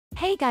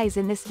Hey guys,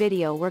 in this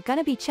video we're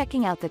gonna be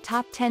checking out the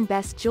top 10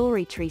 best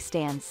jewelry tree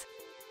stands.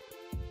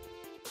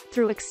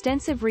 Through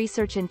extensive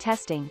research and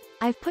testing,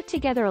 I've put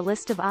together a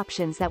list of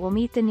options that will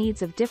meet the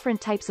needs of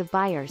different types of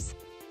buyers.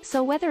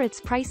 So whether it's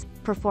price,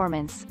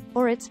 performance,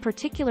 or its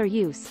particular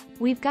use,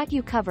 we've got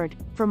you covered.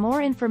 For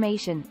more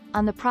information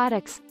on the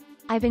products,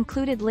 I've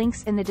included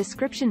links in the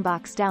description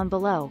box down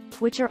below,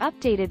 which are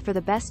updated for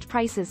the best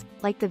prices.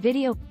 Like the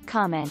video,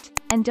 comment,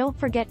 and don't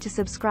forget to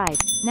subscribe.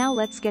 Now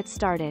let's get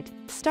started.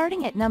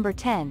 Starting at number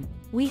 10,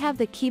 we have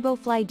the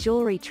Keebofly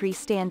Jewelry Tree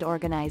Stand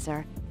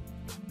Organizer.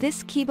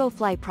 This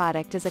Keebofly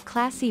product is a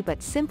classy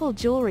but simple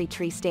jewelry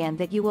tree stand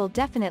that you will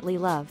definitely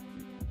love.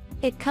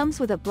 It comes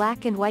with a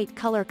black and white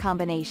color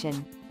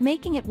combination,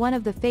 making it one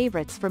of the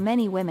favorites for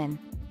many women.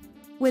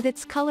 With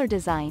its color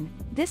design,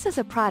 this is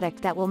a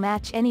product that will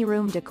match any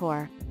room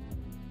decor.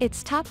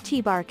 Its top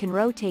T-bar can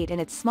rotate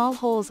and its small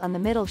holes on the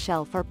middle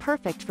shelf are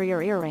perfect for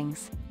your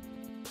earrings.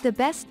 The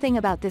best thing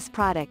about this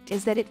product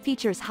is that it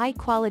features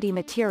high-quality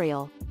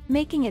material,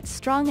 making it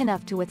strong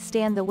enough to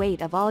withstand the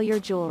weight of all your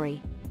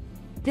jewelry.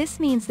 This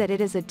means that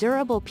it is a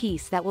durable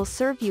piece that will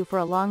serve you for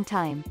a long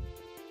time.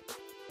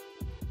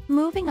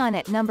 Moving on,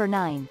 at number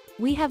 9,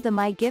 we have the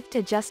MyGift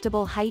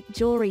Adjustable Height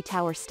Jewelry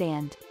Tower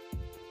Stand.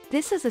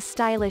 This is a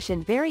stylish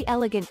and very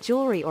elegant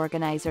jewelry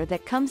organizer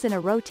that comes in a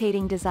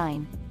rotating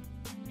design.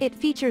 It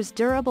features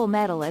durable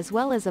metal as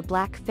well as a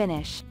black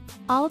finish.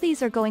 All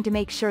these are going to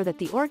make sure that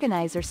the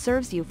organizer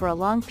serves you for a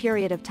long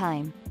period of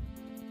time.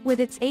 With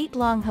its 8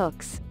 long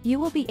hooks, you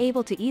will be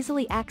able to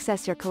easily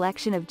access your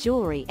collection of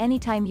jewelry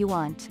anytime you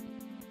want.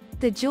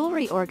 The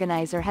jewelry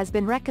organizer has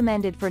been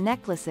recommended for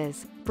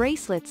necklaces,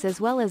 bracelets as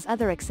well as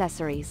other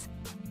accessories.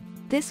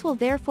 This will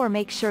therefore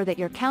make sure that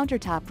your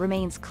countertop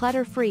remains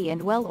clutter-free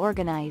and well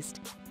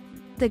organized.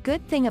 The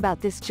good thing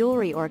about this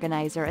jewelry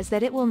organizer is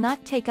that it will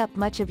not take up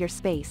much of your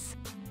space.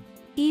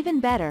 Even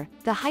better,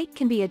 the height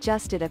can be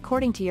adjusted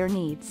according to your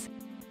needs.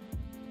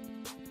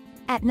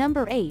 At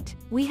number 8,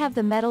 we have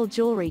the metal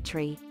jewelry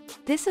tree.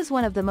 This is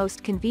one of the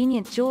most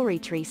convenient jewelry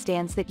tree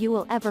stands that you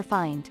will ever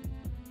find.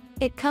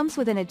 It comes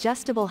with an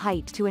adjustable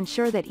height to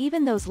ensure that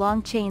even those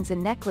long chains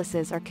and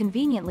necklaces are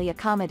conveniently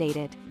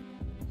accommodated.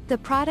 The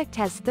product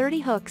has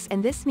 30 hooks,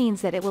 and this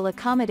means that it will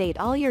accommodate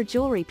all your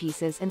jewelry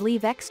pieces and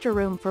leave extra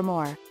room for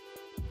more.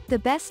 The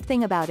best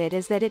thing about it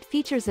is that it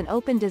features an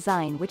open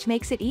design which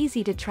makes it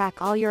easy to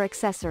track all your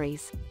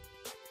accessories.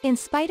 In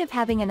spite of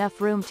having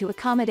enough room to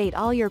accommodate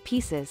all your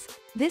pieces,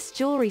 this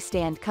jewelry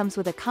stand comes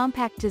with a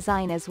compact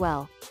design as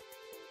well.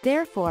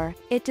 Therefore,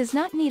 it does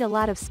not need a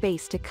lot of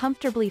space to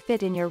comfortably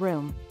fit in your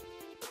room.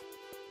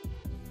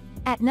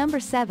 At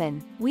number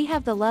 7, we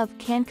have the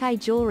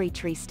Love-KANKEI Jewelry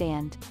Tree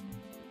Stand.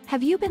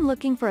 Have you been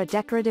looking for a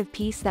decorative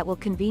piece that will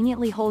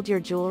conveniently hold your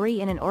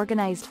jewelry in an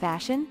organized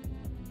fashion?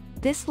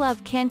 This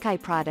Love-KANKEI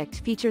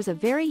product features a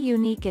very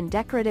unique and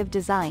decorative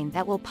design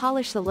that will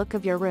polish the look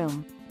of your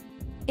room.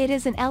 It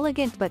is an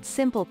elegant but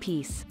simple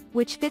piece,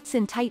 which fits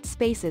in tight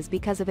spaces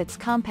because of its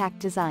compact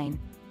design.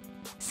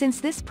 Since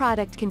this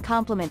product can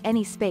complement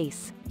any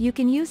space, you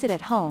can use it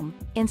at home,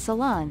 in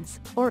salons,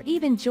 or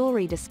even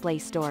jewelry display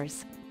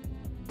stores.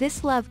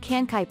 This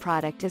Love-KANKEI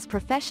product is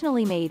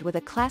professionally made with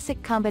a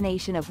classic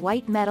combination of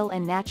white metal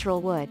and natural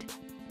wood.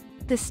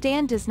 The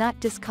stand does not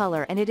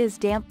discolor and it is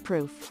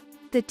damp-proof.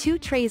 The 2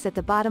 trays at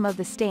the bottom of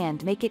the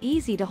stand make it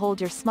easy to hold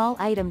your small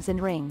items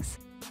and rings.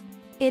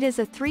 It is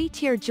a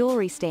 3-tier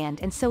jewelry stand,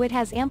 and so it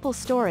has ample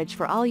storage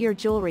for all your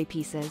jewelry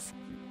pieces.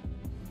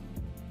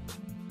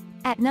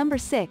 At number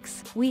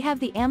 6, we have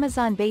the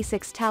Amazon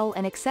Basics Towel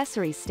and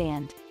Accessories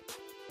Stand.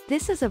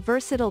 This is a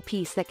versatile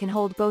piece that can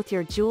hold both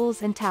your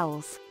jewels and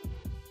towels.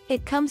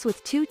 It comes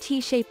with 2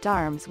 T-shaped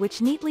arms which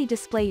neatly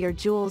display your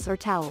jewels or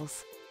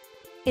towels.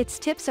 Its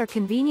tips are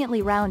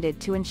conveniently rounded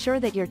to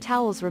ensure that your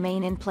towels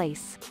remain in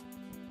place.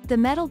 The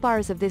metal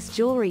bars of this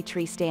jewelry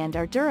tree stand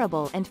are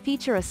durable and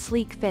feature a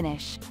sleek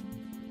finish.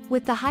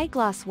 With the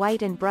high-gloss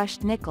white and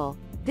brushed nickel,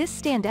 this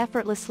stand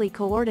effortlessly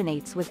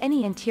coordinates with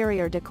any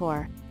interior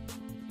decor.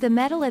 The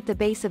metal at the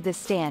base of this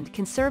stand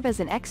can serve as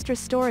an extra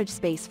storage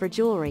space for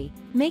jewelry,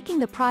 making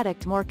the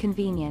product more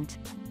convenient.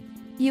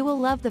 You will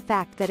love the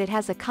fact that it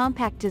has a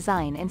compact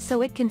design and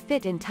so it can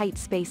fit in tight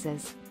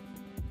spaces.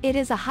 It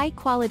is a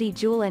high-quality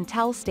jewel and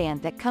towel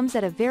stand that comes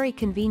at a very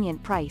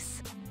convenient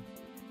price.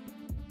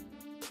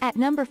 At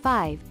number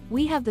 5,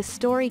 we have the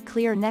STORi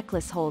Clear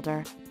Necklace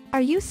Holder. Are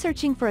you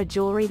searching for a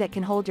jewelry that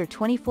can hold your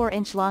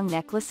 24-inch long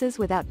necklaces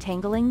without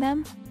tangling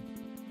them?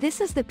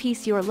 This is the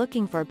piece you are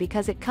looking for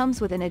because it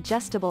comes with an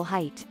adjustable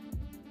height.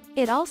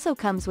 It also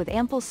comes with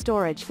ample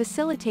storage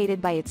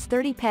facilitated by its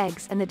 30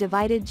 pegs and the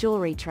divided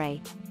jewelry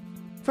tray.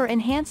 For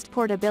enhanced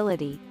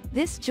portability,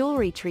 this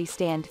jewelry tree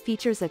stand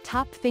features a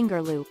top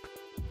finger loop.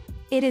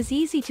 It is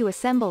easy to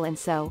assemble, and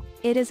so,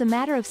 it is a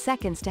matter of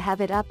seconds to have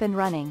it up and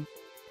running.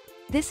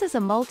 This is a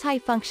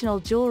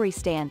multi-functional jewelry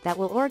stand that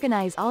will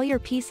organize all your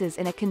pieces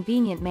in a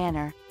convenient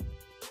manner.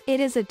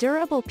 It is a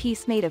durable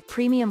piece made of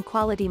premium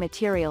quality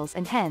materials,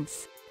 and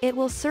hence, it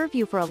will serve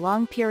you for a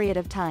long period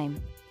of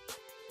time.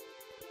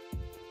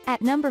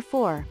 At number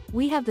 4,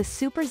 we have the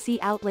Super Z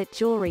Outlet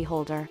Jewelry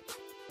Holder.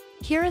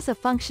 Here is a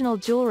functional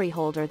jewelry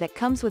holder that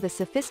comes with a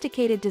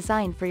sophisticated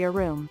design for your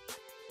room.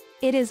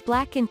 It is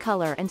black in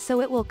color and so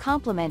it will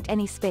complement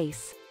any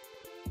space.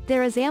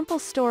 There is ample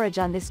storage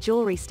on this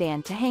jewelry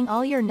stand to hang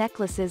all your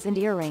necklaces and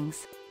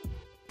earrings.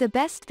 The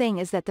best thing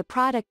is that the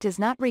product does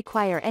not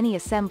require any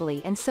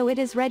assembly and so it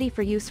is ready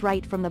for use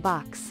right from the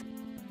box.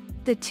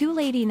 The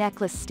two-lady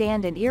necklace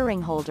stand and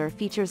earring holder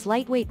features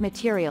lightweight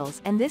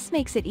materials and this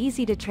makes it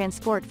easy to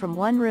transport from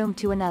one room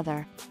to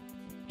another.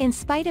 In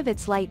spite of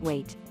its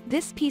lightweight,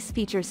 this piece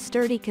features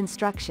sturdy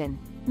construction,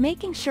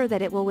 making sure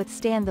that it will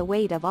withstand the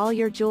weight of all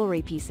your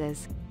jewelry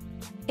pieces.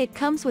 It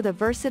comes with a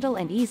versatile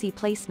and easy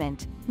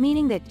placement,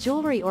 meaning that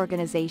jewelry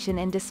organization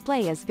and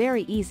display is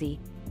very easy.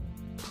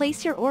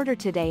 Place your order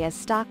today as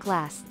stock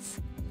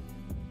lasts.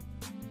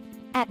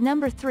 At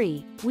number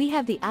 3, we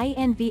have the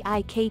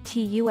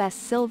INVIKTUS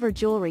silver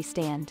jewelry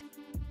stand.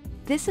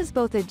 This is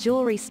both a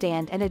jewelry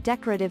stand and a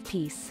decorative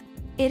piece.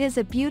 It is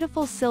a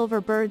beautiful silver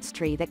birds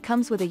tree that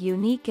comes with a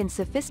unique and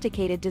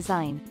sophisticated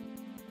design.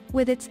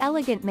 With its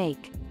elegant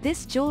make,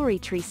 this jewelry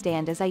tree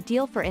stand is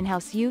ideal for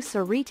in-house use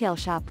or retail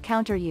shop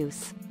counter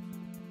use.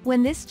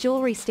 When this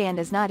jewelry stand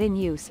is not in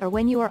use or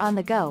when you are on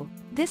the go,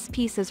 this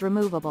piece is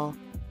removable.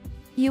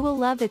 You will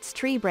love its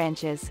tree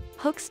branches,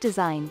 hooks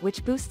design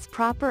which boosts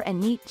proper and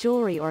neat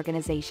jewelry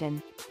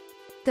organization.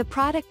 The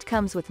product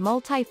comes with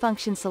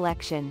multi-function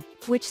selection,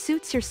 which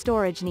suits your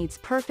storage needs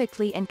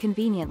perfectly and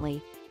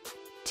conveniently.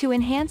 To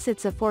enhance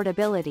its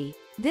affordability,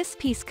 this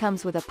piece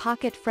comes with a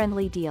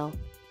pocket-friendly deal.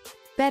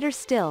 Better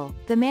still,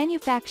 the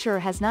manufacturer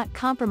has not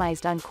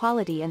compromised on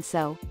quality and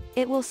so,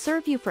 it will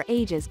serve you for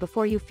ages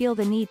before you feel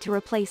the need to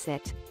replace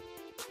it.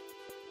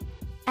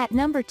 At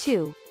number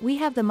 2, we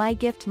have the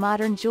MyGift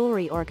Modern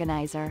Jewelry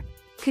Organizer.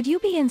 Could you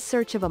be in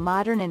search of a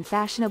modern and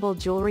fashionable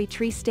jewelry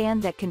tree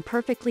stand that can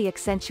perfectly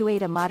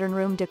accentuate a modern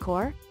room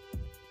decor?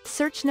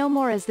 Search no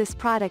more, as this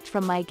product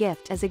from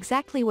MyGift is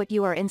exactly what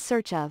you are in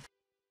search of.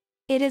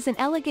 It is an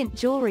elegant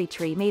jewelry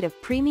tree made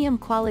of premium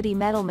quality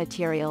metal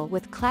material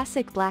with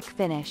classic black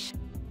finish.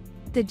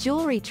 The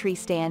jewelry tree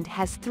stand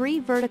has 3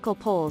 vertical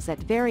poles at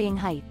varying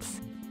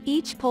heights.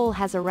 Each pole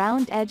has a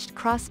round-edged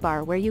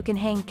crossbar where you can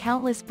hang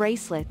countless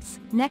bracelets,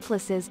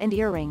 necklaces and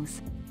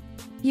earrings.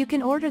 You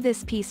can order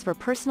this piece for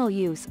personal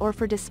use or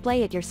for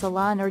display at your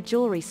salon or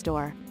jewelry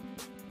store.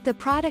 The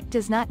product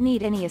does not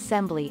need any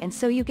assembly and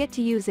so you get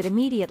to use it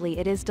immediately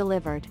it is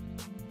delivered.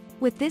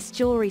 With this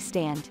jewelry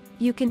stand,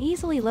 you can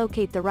easily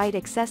locate the right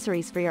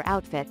accessories for your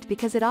outfit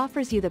because it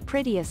offers you the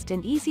prettiest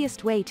and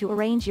easiest way to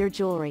arrange your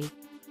jewelry.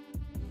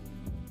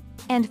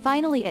 And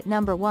finally at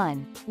number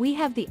 1, we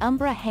have the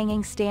Umbra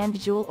Hanging Stand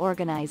Jewel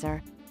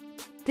Organizer.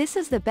 This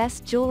is the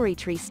best jewelry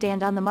tree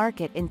stand on the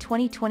market in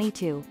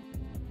 2022.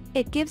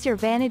 It gives your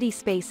vanity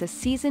space a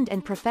seasoned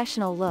and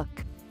professional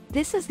look.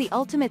 This is the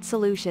ultimate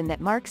solution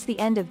that marks the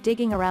end of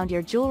digging around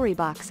your jewelry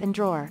box and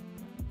drawer.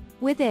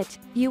 With it,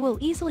 you will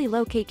easily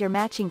locate your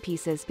matching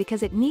pieces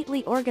because it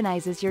neatly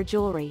organizes your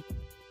jewelry.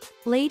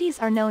 Ladies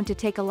are known to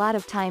take a lot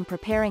of time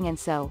preparing and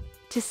so,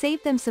 to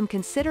save them some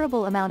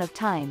considerable amount of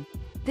time,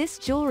 this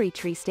jewelry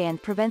tree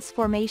stand prevents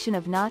formation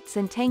of knots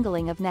and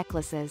tangling of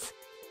necklaces.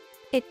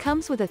 It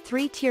comes with a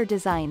 3-tier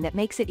design that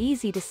makes it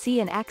easy to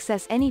see and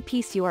access any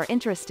piece you are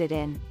interested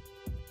in.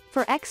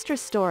 For extra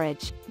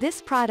storage,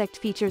 this product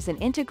features an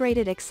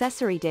integrated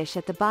accessory dish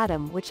at the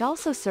bottom which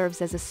also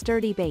serves as a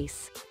sturdy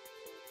base.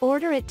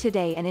 Order it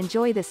today and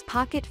enjoy this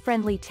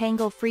pocket-friendly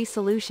tangle-free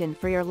solution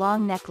for your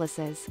long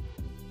necklaces.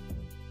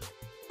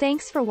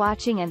 Thanks for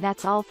watching and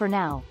that's all for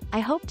now. I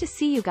hope to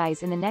see you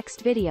guys in the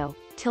next video.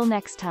 Till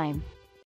next time.